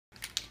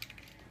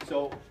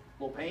So, a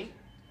little paint.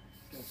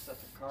 Gonna set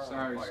the car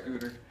Sorry, on fire.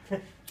 Scooter.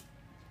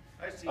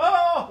 I see.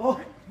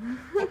 Oh!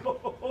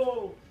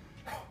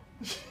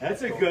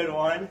 That's a good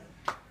one.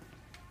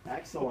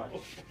 Excellent.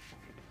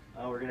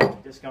 Oh, we're gonna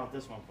discount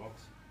this one,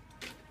 folks.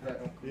 That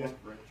don't come Yeah. up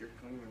right. You're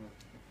cleaning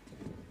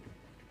it.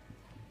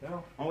 No.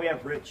 Why don't we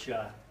have Rich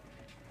or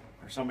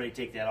somebody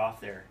take that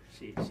off there?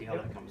 See how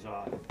that comes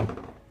off.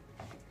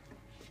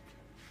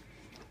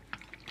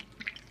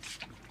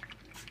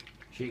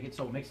 Shake it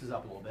so it mixes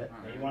up a little bit.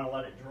 Now you want to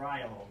let it dry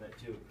a little bit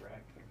too,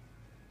 correct?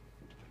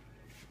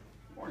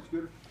 Morning,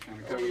 Scooter. Can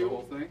we cover the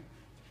whole thing?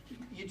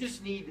 You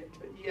just need,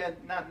 yeah,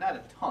 not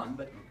a ton,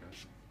 but Okay.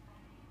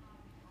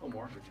 a little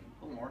more.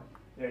 A little more.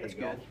 There you That's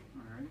go. good.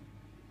 All right.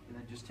 And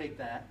then just take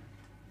that,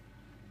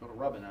 go to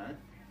rubbing on it.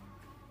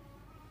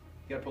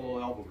 You gotta put a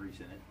little elbow grease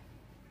in it.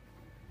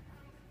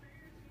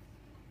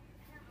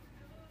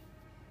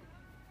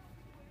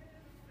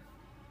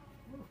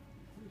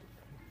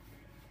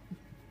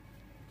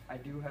 I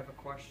do have a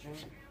question.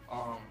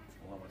 Hold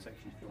on one second.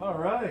 she's feeling All it.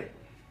 right.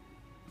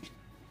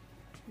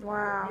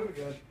 Wow. Very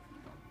good.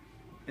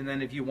 And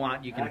then if you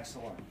want, you can.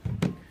 Excellent.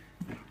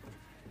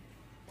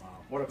 Wow,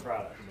 what a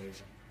product.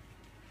 Amazing.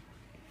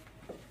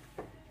 You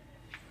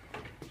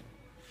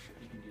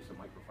can use the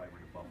microfiber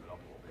to bump it up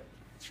a little bit.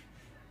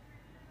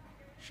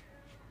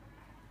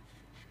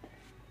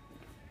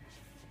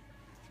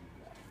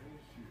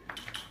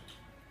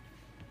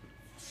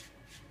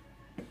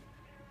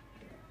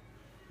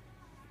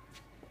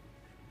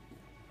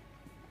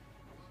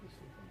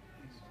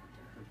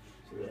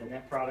 And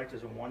that product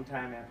is a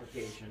one-time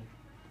application,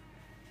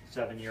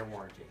 7-year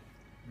warranty,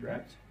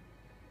 correct?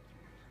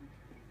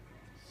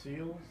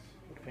 Seals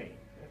the paint.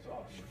 That's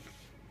awesome.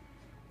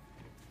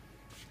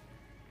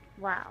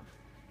 Wow.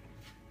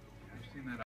 I've seen that